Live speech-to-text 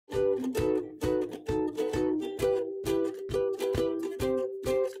Hey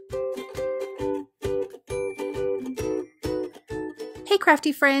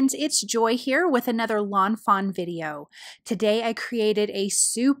crafty friends, it's Joy here with another Lawn Fawn video. Today I created a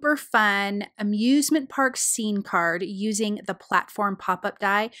super fun amusement park scene card using the platform pop-up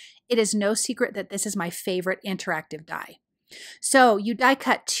die. It is no secret that this is my favorite interactive die. So you die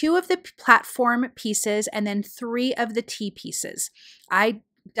cut 2 of the platform pieces and then 3 of the T pieces. I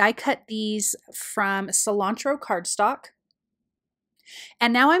die cut these from Cilantro cardstock.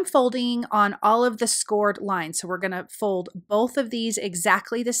 And now I'm folding on all of the scored lines. So we're going to fold both of these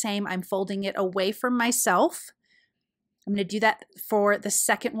exactly the same. I'm folding it away from myself. I'm going to do that for the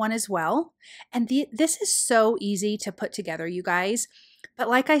second one as well. And this is so easy to put together, you guys. But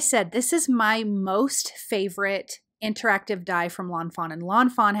like I said, this is my most favorite interactive die from Lawn Fawn. And Lawn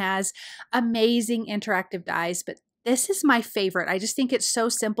Fawn has amazing interactive dies, but this is my favorite. I just think it's so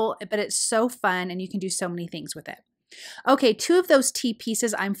simple, but it's so fun and you can do so many things with it. Okay, 2 of those T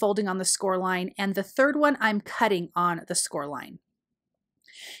pieces I'm folding on the score line, and the third one I'm cutting on the score line.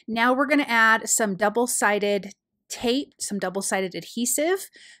 Now we're going to add some double-sided tape, some double-sided adhesive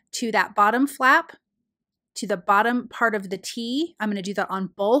to that bottom flap, to the bottom part of the T. I'm going to do that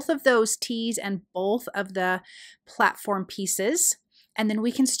on both of those T's and both of the platform pieces. And then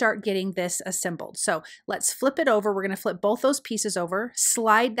we can start getting this assembled. So let's flip it over. We're going to flip both those pieces over,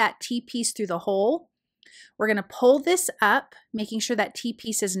 slide that T piece through the hole. We're going to pull this up, making sure that T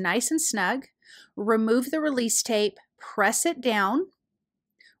piece is nice and snug. Remove the release tape, press it down.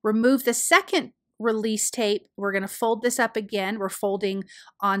 Remove the second release tape. We're going to fold this up again. We're folding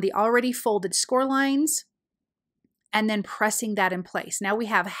on the already folded score lines and then pressing that in place. Now we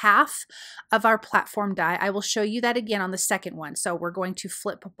have half of our platform die. I will show you that again on the second one. So we're going to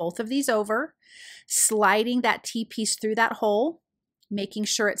flip both of these over, sliding that T piece through that hole, making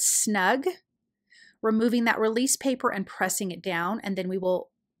sure it's snug. Removing that release paper and pressing it down, and then we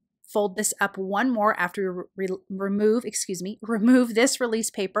will fold this up one more after we remove this release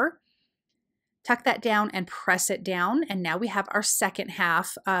paper, tuck that down and press it down, and now we have our second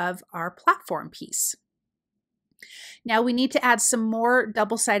half of our platform piece. Now we need to add some more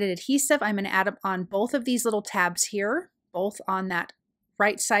double-sided adhesive. I'm going to add them on both of these little tabs here, both on that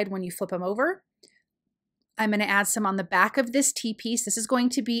right side when you flip them over. I'm going to add some on the back of this T piece. This is going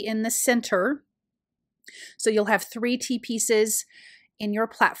to be in the center. So you'll have 3 T pieces in your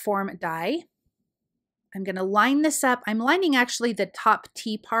platform die. I'm going to line this up. I'm lining actually the top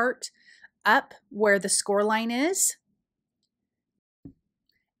T part up where the score line is.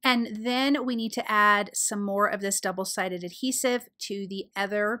 And then we need to add some more of this double-sided adhesive to the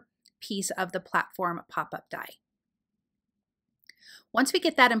other piece of the platform pop-up die. Once we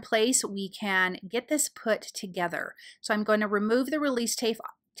get that in place, we can get this put together. So I'm going to remove the release tape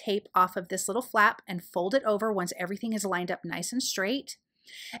off of this little flap and fold it over once everything is lined up nice and straight.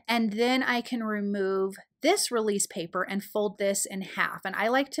 And then I can remove this release paper and fold this in half. And I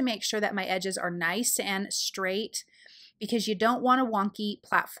like to make sure that my edges are nice and straight because you don't want a wonky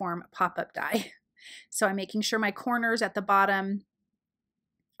platform pop-up die. So I'm making sure my corners at the bottom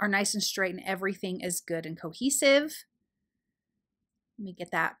are nice and straight and everything is good and cohesive. Let me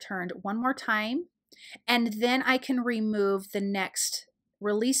get that turned one more time. And then I can remove the next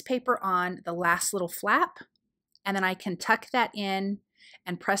release paper on the last little flap, and then I can tuck that in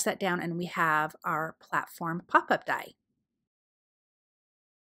and press that down, and we have our platform pop-up die.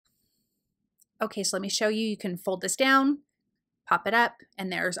 Okay, so let me show you. You can fold this down, pop it up,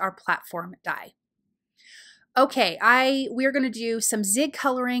 and there's our platform die. Okay, we're going to do some zig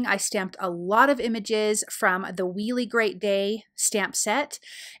coloring. I stamped a lot of images from the Wheelie Great Day stamp set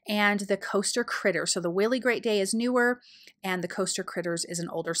and the Coaster Critter. So the Wheelie Great Day is newer and the Coaster Critters is an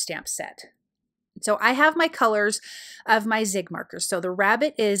older stamp set. So I have my colors of my zig markers. So the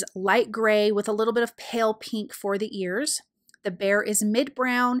rabbit is light gray with a little bit of pale pink for the ears. The bear is mid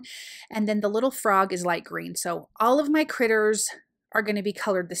brown, and then the little frog is light green. So all of my critters are going to be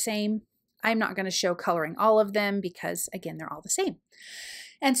colored the same. I'm not going to show coloring all of them because, again, they're all the same.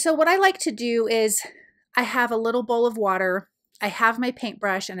 And so what I like to do is I have a little bowl of water. I have my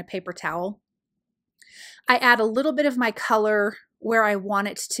paintbrush and a paper towel. I add a little bit of my color where I want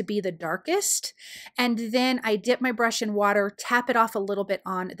it to be the darkest. And then I dip my brush in water, tap it off a little bit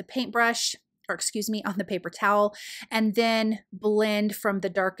on the paintbrush, or excuse me, on the paper towel, and then blend from the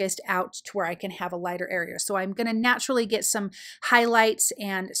darkest out to where I can have a lighter area. So I'm going to naturally get some highlights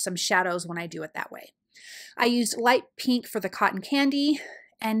and some shadows when I do it that way. I used light pink for the cotton candy,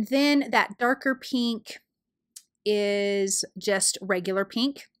 and then that darker pink is just regular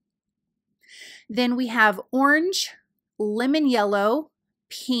pink. Then we have orange, lemon yellow,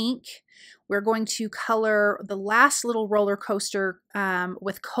 pink. We're going to color the last little roller coaster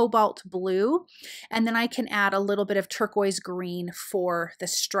with cobalt blue, and then I can add a little bit of turquoise green for the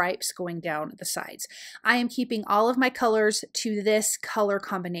stripes going down the sides. I am keeping all of my colors to this color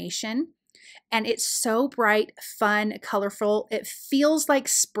combination, and it's so bright, fun, colorful. It feels like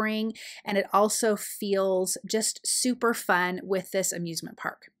spring, and it also feels just super fun with this amusement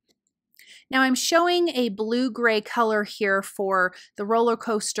park. Now I'm showing a blue-gray color here for the roller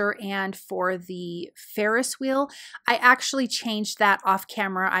coaster and for the Ferris wheel. I actually changed that off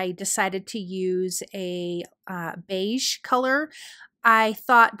camera. I decided to use a beige color. I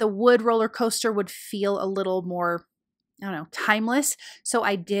thought the wood roller coaster would feel a little more, I don't know, timeless, so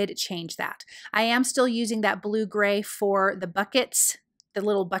I did change that. I am still using that blue-gray for the buckets, the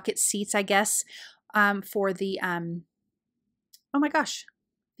little bucket seats, I guess, for the, oh my gosh,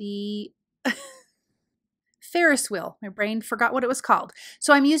 the Ferris wheel. My brain forgot what it was called.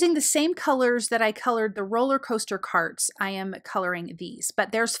 So I'm using the same colors that I colored the roller coaster carts. I am coloring these,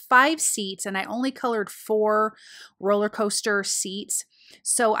 but there's 5 seats and I only colored 4 roller coaster seats.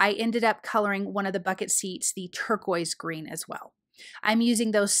 So I ended up coloring one of the bucket seats the turquoise green as well. I'm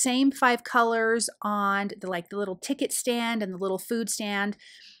using those same 5 colors on the little ticket stand and the little food stand.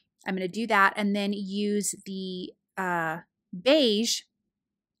 I'm going to do that and then use the beige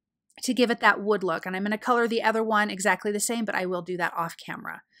to give it that wood look. And I'm going to color the other one exactly the same, but I will do that off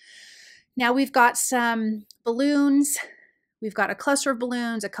camera. Now we've got some balloons. We've got a cluster of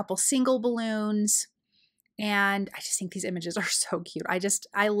balloons, a couple single balloons, and I just think these images are so cute.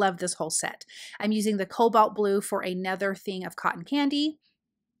 I love this whole set. I'm using the cobalt blue for another thing of cotton candy,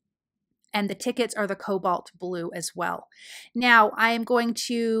 and the tickets are the cobalt blue as well. Now I am going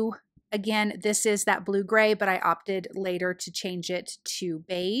to, again, this is that blue-gray, but I opted later to change it to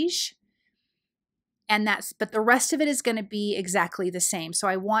beige. And but the rest of it is going to be exactly the same. So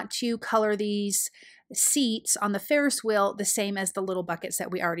I want to color these seats on the Ferris wheel the same as the little buckets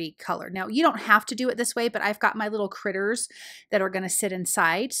that we already colored. Now, you don't have to do it this way, but I've got my little critters that are going to sit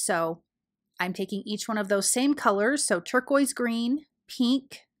inside. So I'm taking each one of those same colors. So turquoise green,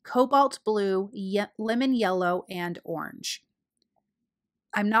 pink, cobalt blue, lemon yellow, and orange.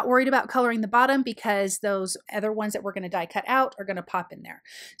 I'm not worried about coloring the bottom because those other ones that we're going to die cut out are going to pop in there.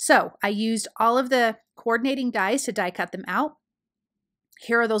 So I used all of the coordinating dies to die cut them out.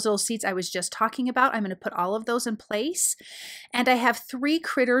 Here are those little seats I was just talking about. I'm going to put all of those in place. And I have 3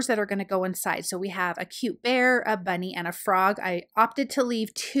 critters that are going to go inside. So we have a cute bear, a bunny, and a frog. I opted to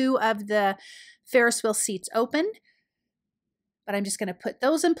leave 2 of the Ferris wheel seats open, but I'm just going to put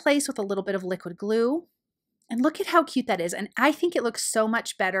those in place with a little bit of liquid glue. And look at how cute that is. And I think it looks so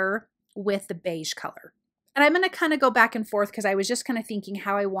much better with the beige color. And I'm going to kind of go back and forth because I was just kind of thinking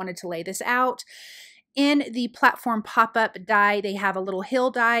how I wanted to lay this out. In the platform pop-up die, they have a little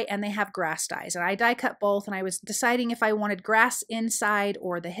hill die and they have grass dies. And I die cut both, and I was deciding if I wanted grass inside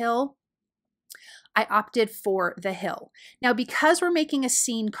or the hill. I opted for the hill. Now, because we're making a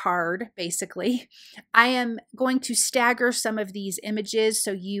scene card, basically, I am going to stagger some of these images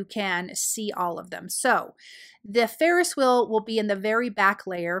so you can see all of them. So the Ferris wheel will be in the very back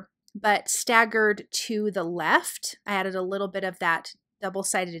layer, but staggered to the left. I added a little bit of that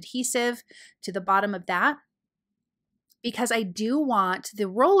double-sided adhesive to the bottom of that, because I do want the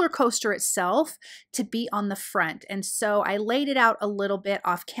roller coaster itself to be on the front. And so I laid it out a little bit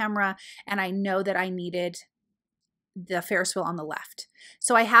off camera, and I know that I needed the Ferris wheel on the left.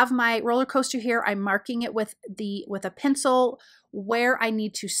 So I have my roller coaster here. I'm marking it with a pencil where I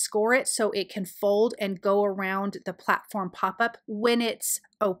need to score it so it can fold and go around the platform pop-up when it's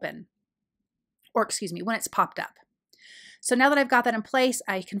open, or excuse me, when it's popped up. So now that I've got that in place,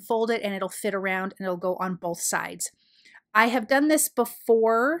 I can fold it and it'll fit around and it'll go on both sides. I have done this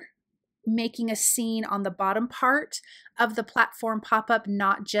before, making a scene on the bottom part of the platform pop-up,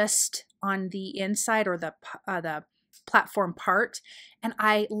 not just on the inside or the platform part. And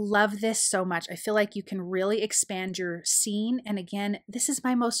I love this so much. I feel like you can really expand your scene. And again, this is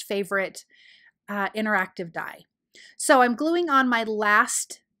my most favorite interactive die. So I'm gluing on my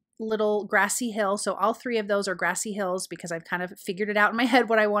last little grassy hill. So all 3 of those are grassy hills because I've kind of figured it out in my head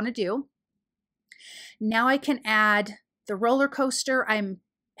what I want to do. Now I can add the roller coaster. I'm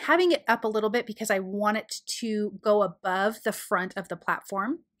having it up a little bit because I want it to go above the front of the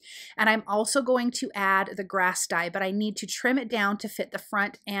platform. And I'm also going to add the grass die, but I need to trim it down to fit the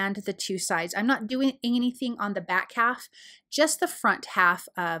front and the 2 sides. I'm not doing anything on the back half, just the front half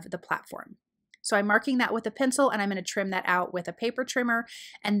of the platform. So I'm marking that with a pencil, and I'm going to trim that out with a paper trimmer,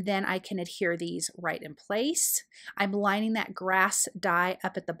 and then I can adhere these right in place. I'm lining that grass die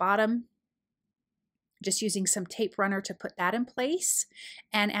up at the bottom. Just using some tape runner to put that in place.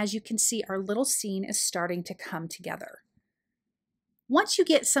 And as you can see, our little scene is starting to come together. Once you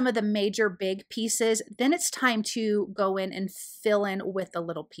get some of the major big pieces, then it's time to go in and fill in with the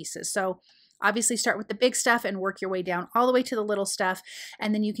little pieces. So obviously start with the big stuff and work your way down all the way to the little stuff,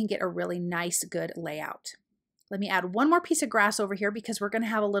 and then you can get a really nice, good layout. Let me add one more piece of grass over here because we're going to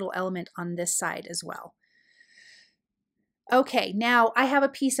have a little element on this side as well. Okay, now I have a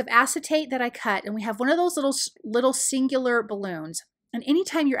piece of acetate that I cut, and we have one of those little singular balloons. And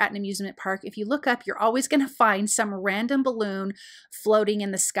anytime you're at an amusement park, if you look up, you're always going to find some random balloon floating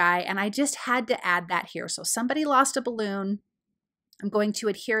in the sky. And I just had to add that here. So somebody lost a balloon. I'm going to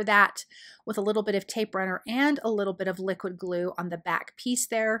adhere that with a little bit of tape runner and a little bit of liquid glue on the back piece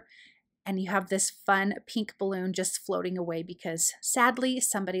there. And you have this fun pink balloon just floating away because sadly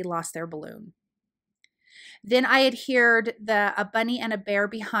somebody lost their balloon. Then I adhered a bunny and a bear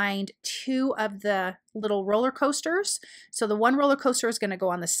behind two of the little roller coasters. So the one roller coaster is going to go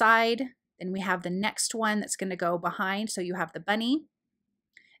on the side. Then we have the next one that's going to go behind. So you have the bunny.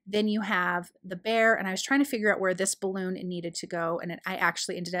 Then you have the bear. And I was trying to figure out where this balloon needed to go. And I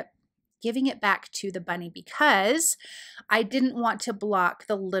actually ended up giving it back to the bunny because I didn't want to block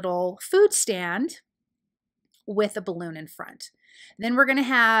the little food stand with a balloon in front. Then we're going to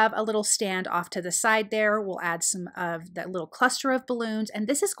have a little stand off to the side there. We'll add some of that little cluster of balloons, and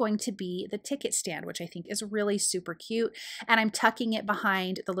this is going to be the ticket stand, which I think is really super cute. And I'm tucking it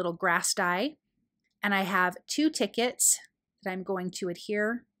behind the little grass die. And I have two tickets that I'm going to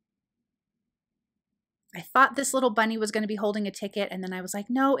adhere. I thought this little bunny was going to be holding a ticket, and then I was like,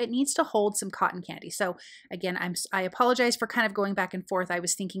 no, it needs to hold some cotton candy. So again, I apologize for kind of going back and forth. I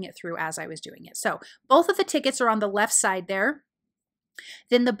was thinking it through as I was doing it. So both of the tickets are on the left side there.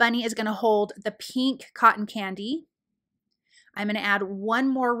 Then the bunny is going to hold the pink cotton candy. I'm going to add one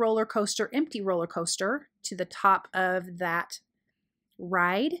more roller coaster, empty roller coaster, to the top of that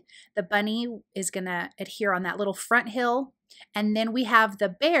ride. The bunny is going to adhere on that little front hill. And then we have the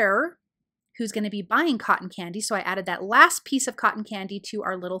bear who's going to be buying cotton candy. So I added that last piece of cotton candy to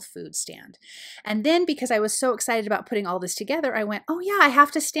our little food stand. And then because I was so excited about putting all this together, I went, oh yeah, I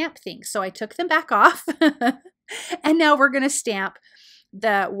have to stamp things. So I took them back off. And now we're going to stamp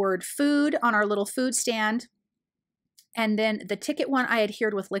the word food on our little food stand. And then the ticket one I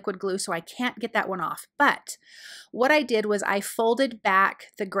adhered with liquid glue, so I can't get that one off. But what I did was I folded back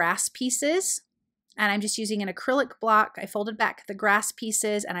the grass pieces, and I'm just using an acrylic block. I folded back the grass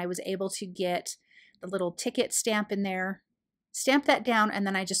pieces, and I was able to get the little ticket stamp in there, stamp that down, and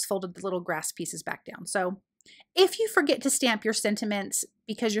then I just folded the little grass pieces back down. So if you forget to stamp your sentiments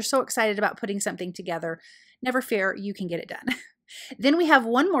because you're so excited about putting something together, never fear, you can get it done. Then we have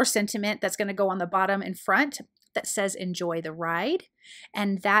one more sentiment that's going to go on the bottom and front that says enjoy the ride.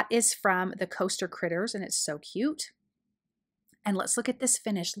 And that is from the Coaster Critters, and it's so cute. And let's look at this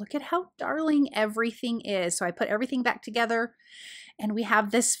finish. Look at how darling everything is. So I put everything back together, and we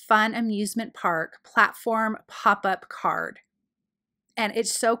have this fun amusement park platform pop-up card. And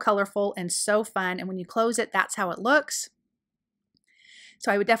it's so colorful and so fun. And when you close it, that's how it looks.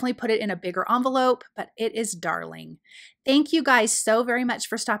 So I would definitely put it in a bigger envelope, but it is darling. Thank you guys so very much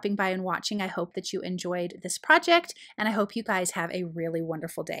for stopping by and watching. I hope that you enjoyed this project, and I hope you guys have a really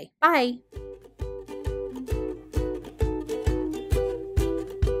wonderful day. Bye.